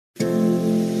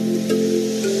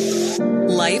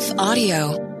Life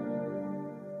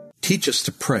Audio. Teach Us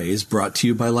to Pray is brought to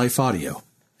you by Life Audio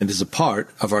and is a part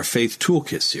of our Faith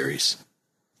Toolkit series.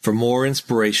 For more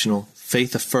inspirational,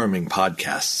 faith-affirming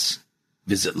podcasts,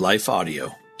 visit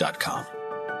lifeaudio.com.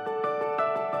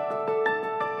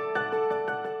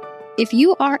 If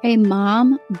you are a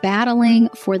mom battling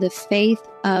for the faith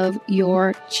of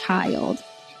your child,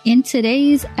 in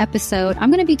today's episode, I'm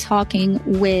going to be talking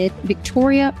with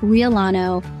Victoria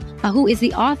Riolano, who is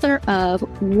the author of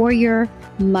Warrior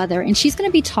Mother. And she's going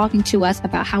to be talking to us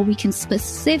about how we can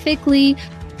specifically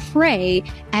pray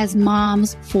as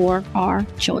moms for our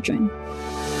children.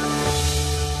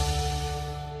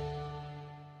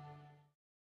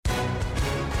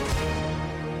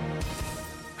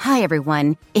 Hi,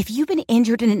 everyone. If you've been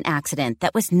injured in an accident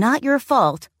that was not your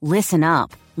fault, listen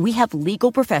up. We have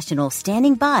legal professionals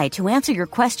standing by to answer your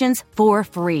questions for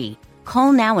free.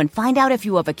 Call now and find out if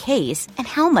you have a case and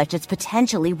how much it's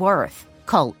potentially worth.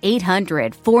 Call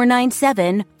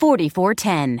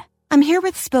 800-497-4410. I'm here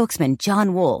with spokesman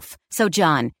John Wolf. So,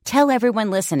 John, tell everyone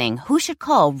listening who should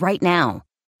call right now.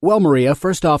 Well, Maria,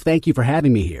 first off, thank you for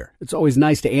having me here. It's always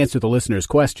nice to answer the listeners'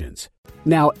 questions.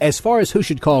 Now, as far as who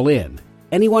should call in,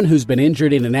 anyone who's been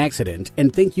injured in an accident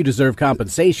and think you deserve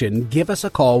compensation, give us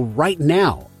a call right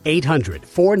now.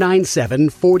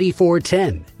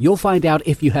 800-497-4410. You'll find out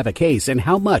if you have a case and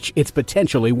how much it's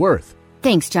potentially worth.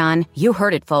 Thanks, John. You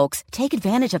heard it, folks. Take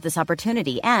advantage of this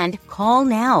opportunity and call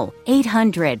now.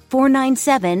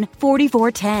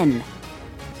 800-497-4410.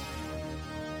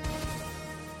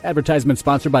 Advertisement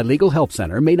sponsored by Legal Help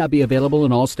Center. May not be available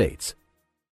in all states.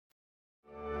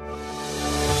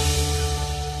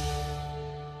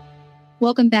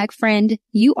 Welcome back, friend.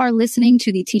 You are listening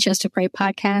to the Teach Us to Pray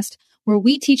podcast, where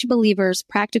we teach believers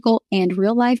practical and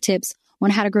real-life tips on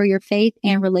how to grow your faith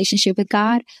and relationship with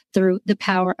God through the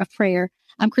power of prayer.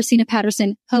 I'm Christina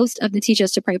Patterson, host of the Teach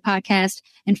Us to Pray podcast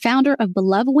and founder of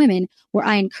Beloved Women, where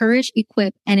I encourage,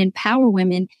 equip, and empower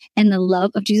women in the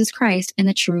love of Jesus Christ and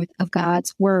the truth of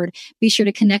God's word. Be sure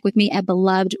to connect with me at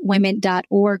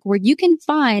belovedwomen.org, where you can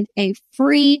find a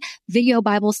free video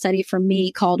Bible study from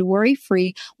me called Worry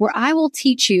Free, where I will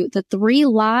teach you the 3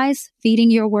 lies feeding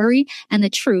your worry and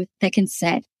the truth that can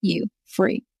set you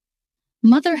free.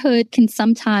 Motherhood can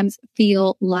sometimes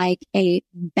feel like a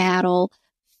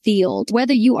battlefield.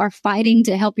 Whether you are fighting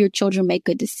to help your children make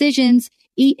good decisions,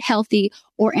 eat healthy,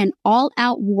 or an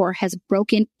all-out war has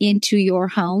broken into your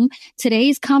home,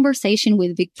 today's conversation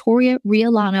with Victoria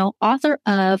Riolano, author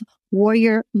of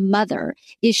Warrior Mother,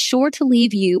 is sure to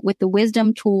leave you with the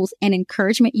wisdom, tools, and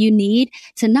encouragement you need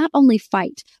to not only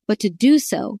fight, but to do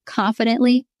so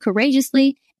confidently,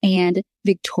 courageously, and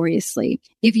victoriously.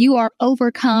 If you are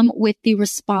overcome with the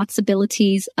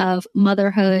responsibilities of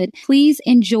motherhood, please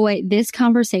enjoy this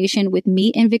conversation with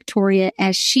me and Victoria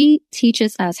as she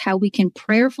teaches us how we can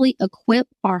prayerfully equip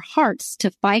our hearts to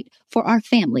fight for our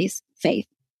family's faith.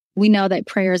 We know that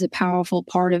prayer is a powerful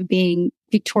part of being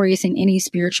victorious in any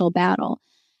spiritual battle.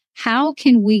 How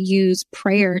can we use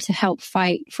prayer to help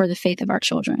fight for the faith of our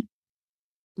children?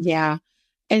 Yeah.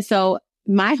 And so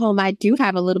my home, I do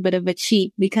have a little bit of a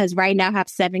cheat because right now I have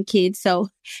 7 kids. So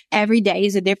every day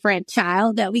is a different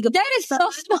child that we go. That is so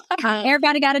smart.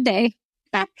 Everybody got a day.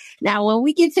 Now, when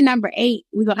we get to number 8,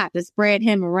 we're going to have to spread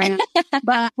him around.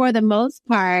 But for the most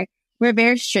part, we're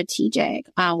very strategic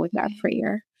with our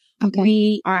prayer. Okay.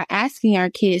 We are asking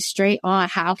our kids straight on,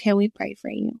 how can we pray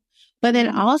for you? But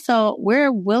then also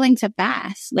we're willing to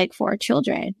fast, like for our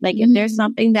children. Like if there's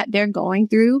something that they're going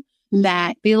through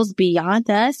that feels beyond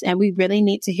us and we really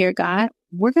need to hear God,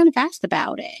 we're going to fast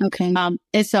about it. Okay. And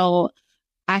so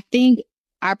I think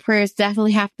our prayers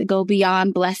definitely have to go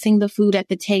beyond blessing the food at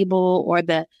the table or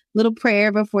the little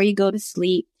prayer before you go to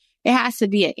sleep. It has to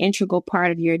be an integral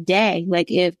part of your day.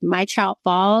 Like if my child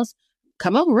falls,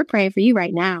 come over, we're praying for you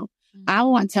right now. I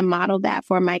want to model that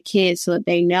for my kids so that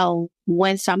they know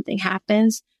when something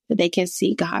happens that they can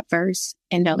see God first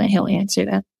and know that He'll answer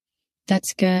them.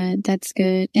 That's good. That's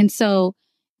good. And so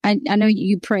I know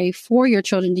you pray for your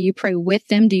children. Do you pray with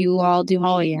them? Do you all do?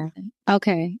 Oh, yeah.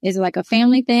 Okay. Is it like a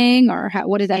family thing or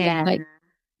what does that look like?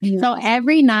 So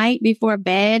every night before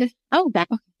bed,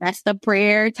 that's the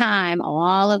prayer time.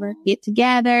 All of us get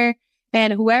together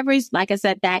and whoever's, like I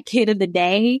said, that kid of the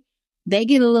day, they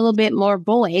get a little bit more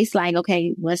voice, like,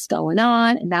 okay, what's going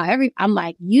on? And now I'm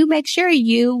like, you make sure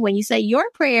when you say your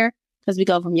prayer, because we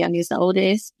go from youngest to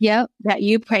oldest. Yep. That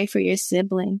you pray for your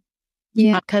sibling.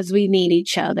 Yeah. Because we need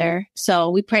each other. So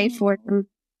we pray for them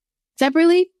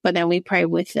separately, but then we pray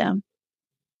with them.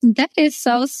 That is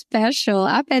so special.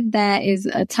 I bet that is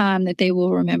a time that they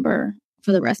will remember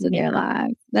for the rest of their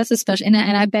lives. That's a special, and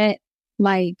I bet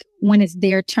like when it's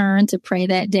their turn to pray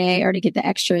that day or to get the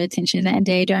extra attention that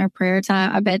day during prayer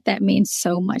time, I bet that means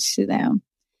so much to them.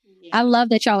 Yeah. I love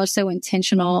that y'all are so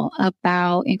intentional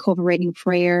about incorporating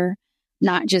prayer,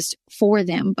 not just for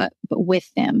them, but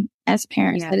with them as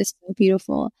parents. Yeah. That is so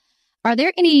beautiful. Are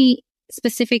there any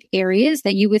specific areas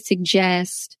that you would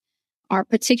suggest are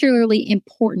particularly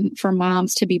important for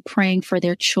moms to be praying for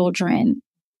their children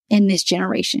in this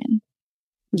generation?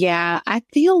 Yeah, I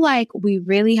feel like we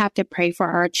really have to pray for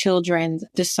our children's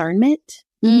discernment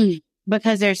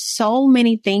because there's so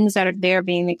many things that they're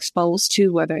being exposed to,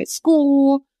 whether it's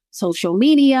school, social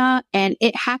media, and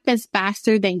it happens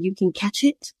faster than you can catch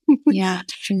it. Yeah.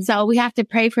 So we have to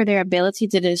pray for their ability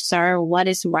to discern what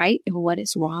is right and what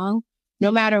is wrong,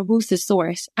 no matter who's the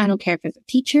source. I don't care if it's a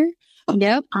teacher,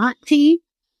 auntie,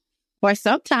 or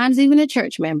sometimes even a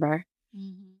church member.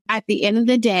 Mm-hmm. At the end of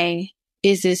the day,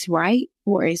 is this right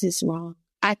or is this wrong?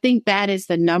 I think that is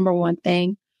the number one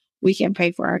thing we can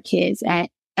pray for our kids at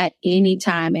any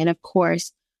time. And of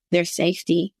course, their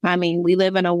safety. I mean, we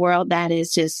live in a world that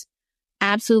is just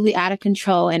absolutely out of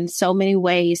control in so many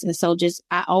ways. And so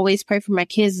I always pray for my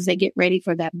kids as they get ready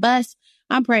for that bus.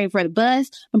 I'm praying for the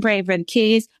bus. I'm praying for the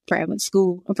kids. I'm praying for the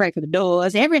school. I'm praying for the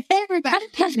doors. Everybody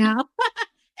now.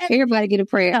 Everybody get a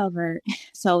prayer covered.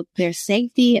 So their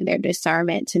safety and their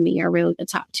discernment to me are really the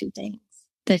top two things.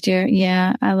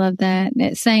 I love that.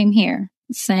 Same here.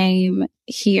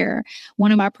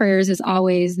 One of my prayers is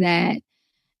always that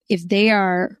if they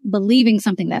are believing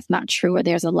something that's not true or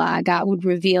there's a lie, God would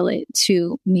reveal it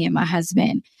to me and my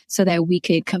husband so that we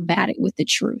could combat it with the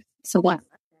truth. So what?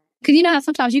 Because you know how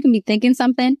sometimes you can be thinking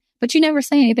something, but you never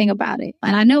say anything about it.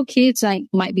 And I know kids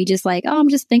might be just like, oh, I'm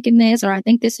just thinking this, or I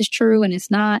think this is true and it's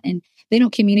not. And they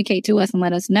don't communicate to us and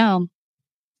let us know.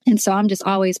 And so I'm just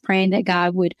always praying that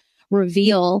God would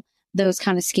reveal those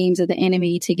kind of schemes of the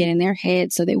enemy to get in their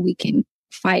head so that we can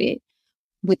fight it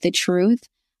with the truth.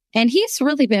 And he's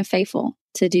really been faithful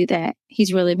to do that.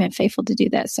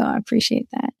 So I appreciate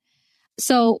that.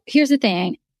 So here's the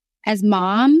thing. As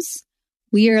moms,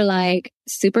 we are like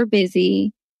super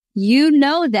busy. You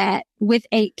know that with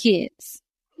 8 kids.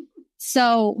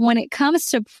 So when it comes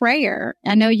to prayer,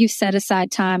 I know you set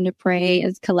aside time to pray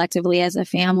as collectively as a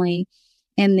family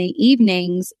in the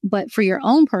evenings, but for your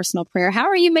own personal prayer, how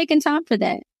are you making time for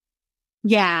that?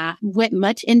 Yeah, with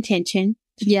much intention.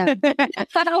 Yeah.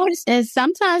 And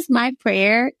sometimes my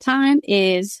prayer time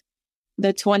is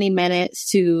the 20 minutes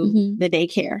to the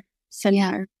daycare center.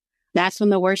 Yeah. That's when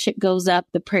the worship goes up,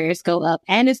 the prayers go up,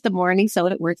 and it's the morning, so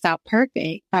it works out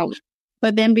perfect.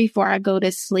 But then before I go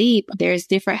to sleep, there's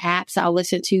different apps I'll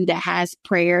listen to that has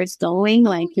prayers going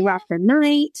like throughout the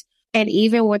night. And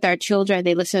even with our children,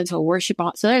 they listen to worship.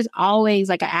 So there's always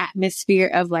like an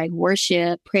atmosphere of like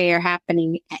worship, prayer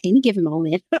happening at any given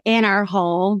moment in our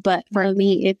home. But for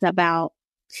me, it's about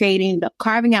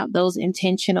carving out those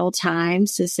intentional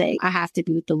times to say, I have to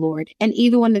be with the Lord. And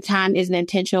even when the time isn't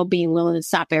intentional, being willing to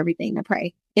stop everything to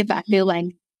pray if I feel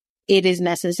like it is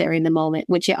necessary in the moment,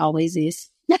 which it always is.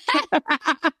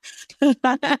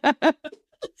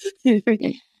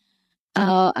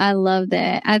 Oh, I love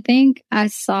that. I think I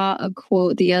saw a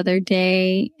quote the other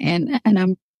day and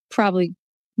I'm probably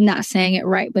not saying it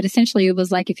right, but essentially it was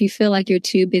like, if you feel like you're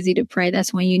too busy to pray,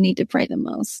 that's when you need to pray the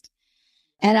most.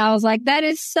 And I was like, that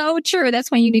is so true. That's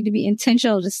when you need to be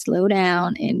intentional to slow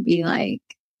down and be like,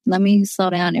 let me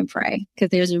slow down and pray because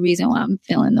there's a reason why I'm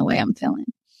feeling the way I'm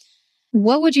feeling.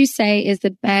 What would you say is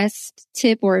the best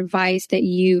tip or advice that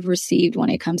you've received when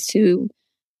it comes to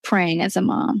praying as a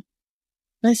mom?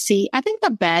 Let's see. I think the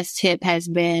best tip has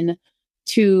been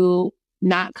to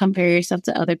not compare yourself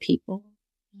to other people.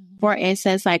 Mm-hmm. For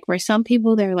instance, like for some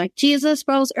people, they're like, Jesus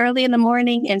rose early in the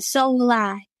morning and so will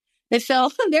I. And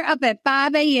so they're up at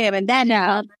 5 a.m. and that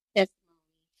now.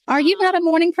 Are you not a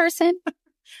morning person?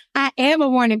 I am a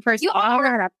morning person. You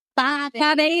are at 5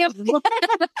 a.m.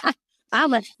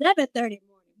 I'm a 7:30 morning.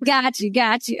 Got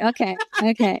you. Okay.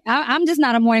 I'm just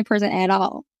not a morning person at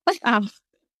all.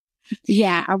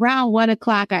 Yeah, around 1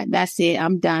 o'clock, that's it.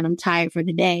 I'm done. I'm tired for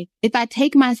the day. If I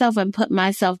take myself and put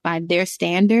myself by their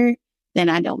standard, then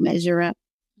I don't measure up.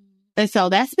 And so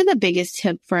that's been the biggest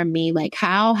tip for me. Like,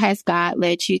 how has God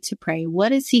led you to pray?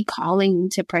 What is he calling you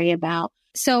to pray about?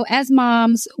 So as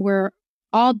moms, we're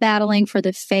all battling for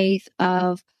the faith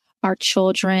of our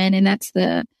children. And that's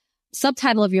the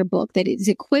subtitle of your book, that is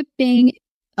equipping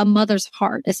a mother's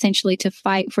heart, essentially, to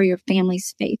fight for your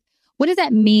family's faith. What does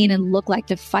that mean and look like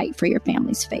to fight for your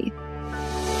family's faith?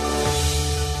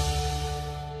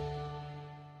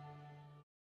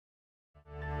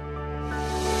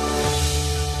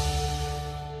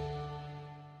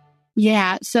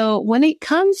 Yeah. So when it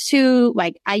comes to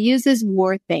I use this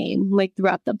war theme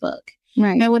throughout the book.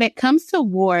 Right. And when it comes to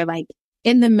war,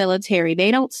 in the military,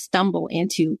 they don't stumble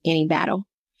into any battle.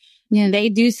 Yeah. They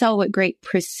do so with great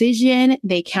precision.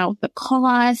 They count the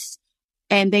cost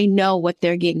and they know what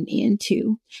they're getting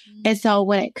into. Mm-hmm. And so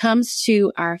when it comes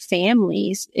to our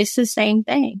families, it's the same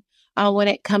thing. When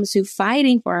it comes to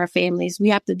fighting for our families, we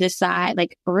have to decide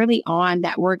early on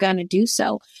that we're going to do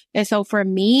so. And so for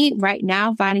me right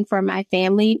now, fighting for my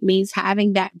family means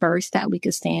having that verse that we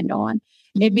could stand on.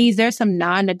 Mm-hmm. It means there's some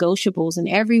non-negotiables. In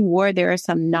every war, there are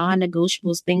some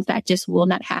non-negotiables, things that just will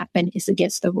not happen. It's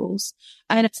against the rules.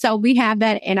 And so we have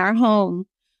that in our home.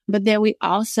 But then we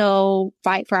also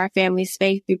fight for our family's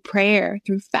faith through prayer,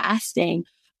 through fasting,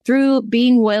 through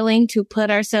being willing to put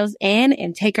ourselves in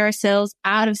and take ourselves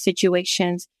out of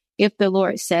situations if the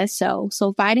Lord says so.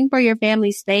 So fighting for your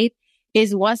family's faith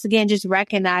is once again just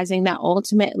recognizing that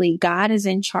ultimately God is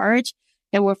in charge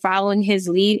and we're following his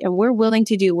lead and we're willing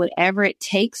to do whatever it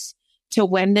takes to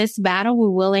win this battle. We're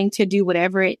willing to do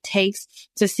whatever it takes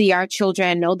to see our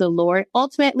children know the Lord.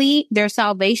 Ultimately, their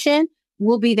salvation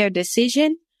will be their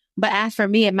decision. But as for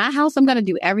me in my house, I'm going to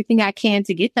do everything I can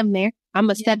to get them there. I'm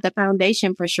going to set the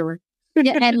foundation for sure.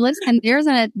 Yeah, and listen, there's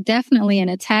definitely an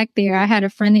attack there. I had a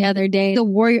friend the other day,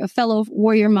 a fellow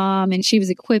warrior mom, and she was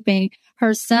equipping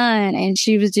her son, and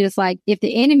she was just like, if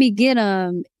the enemy get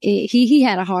him, he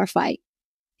had a hard fight.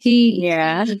 He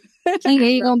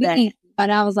ain't gonna be. But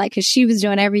I was like, because she was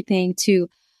doing everything to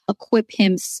equip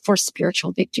him for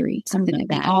spiritual victory, something that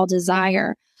we all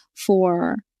desire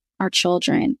for our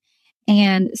children.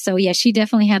 And so, yeah, she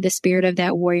definitely had the spirit of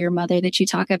that warrior mother that you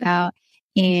talk about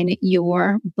in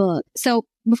your book. So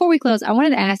before we close, I wanted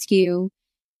to ask you,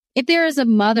 if there is a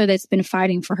mother that's been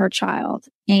fighting for her child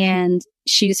and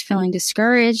she's feeling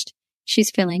discouraged,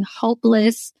 she's feeling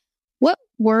hopeless, what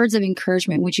words of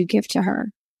encouragement would you give to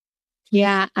her?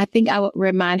 Yeah, I think I would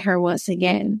remind her once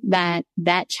again that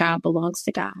that child belongs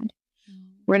to God.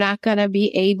 We're not going to be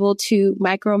able to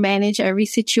micromanage every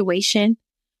situation.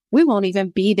 We won't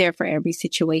even be there for every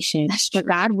situation, but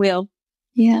God will.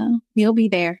 Yeah. He'll be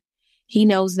there. He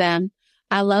knows them.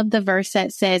 I love the verse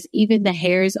that says, even the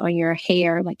hairs on your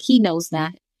hair, he knows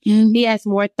that. Mm-hmm. He has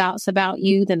more thoughts about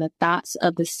you than the thoughts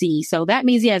of the sea. So that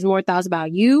means he has more thoughts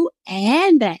about you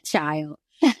and that child.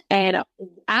 And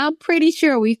I'm pretty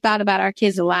sure we've thought about our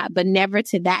kids a lot, but never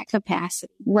to that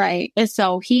capacity. Right. And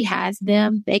so he has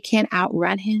them. They can't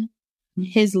outrun him.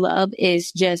 His love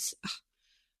is just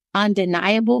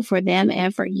undeniable for them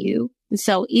and for you.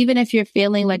 So even if you're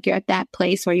feeling like you're at that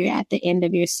place where you're at the end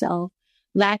of yourself,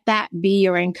 let that be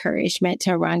your encouragement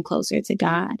to run closer to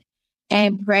God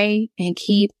and pray and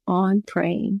keep on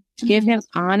praying. Give him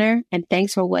honor and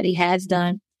thanks for what he has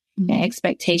done and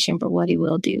expectation for what he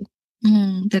will do.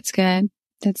 That's good.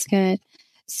 That's good.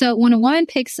 So when a woman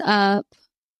picks up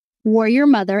Warrior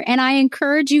Mother, and I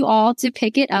encourage you all to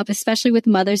pick it up, especially with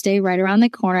Mother's Day right around the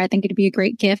corner. I think it'd be a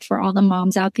great gift for all the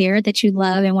moms out there that you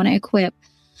love and want to equip.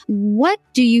 What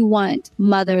do you want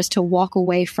mothers to walk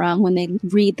away from when they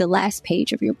read the last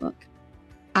page of your book?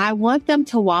 I want them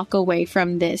to walk away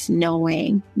from this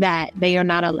knowing that they are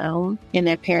not alone in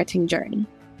their parenting journey.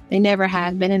 They never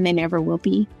have been and they never will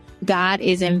be. God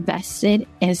is invested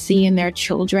in seeing their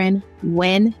children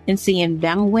win and seeing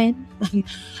them win.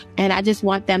 And I just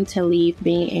want them to leave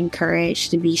being encouraged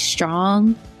to be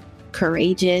strong,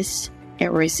 courageous,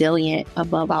 and resilient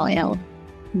above all else,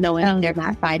 knowing they're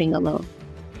not fighting alone.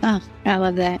 Oh, I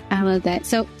love that. I love that.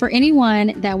 So for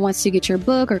anyone that wants to get your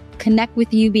book or connect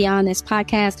with you beyond this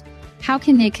podcast, how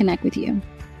can they connect with you?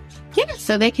 Yeah,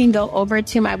 so they can go over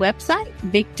to my website,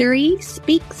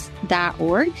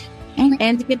 victoryspeaks.org.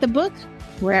 And to get the book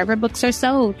wherever books are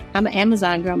sold. I'm an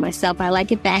Amazon girl myself. I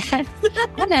like it bad.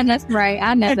 I know that's right.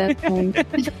 I know that.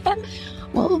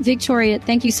 Well, Victoria,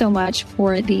 thank you so much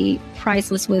for the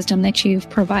priceless wisdom that you've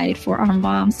provided for our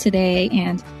moms today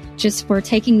and just for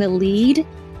taking the lead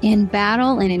in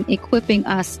battle and in equipping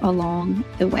us along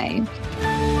the way.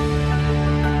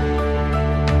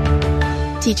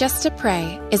 Teach Us to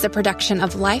Pray is a production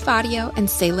of Life Audio and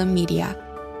Salem Media.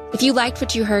 If you liked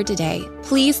what you heard today,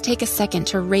 please take a second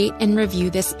to rate and review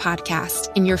this podcast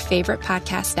in your favorite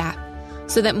podcast app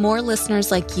so that more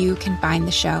listeners like you can find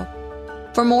the show.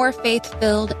 For more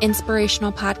faith-filled,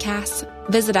 inspirational podcasts,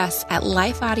 visit us at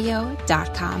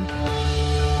lifeaudio.com.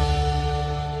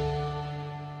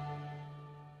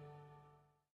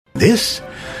 This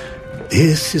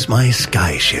is my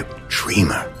skyship,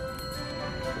 Dreamer.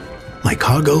 My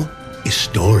cargo is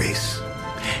stories,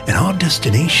 and our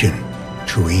destination,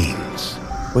 dreams.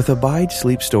 With Abide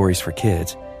Sleep Stories for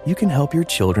Kids, you can help your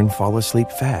children fall asleep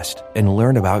fast and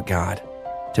learn about God.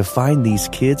 To find these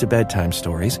kids' bedtime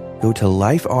stories, go to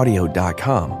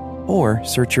lifeaudio.com or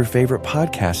search your favorite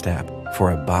podcast app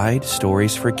for Abide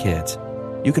Stories for Kids.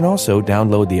 You can also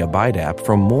download the Abide app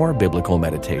for more biblical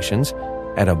meditations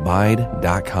at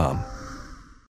abide.com.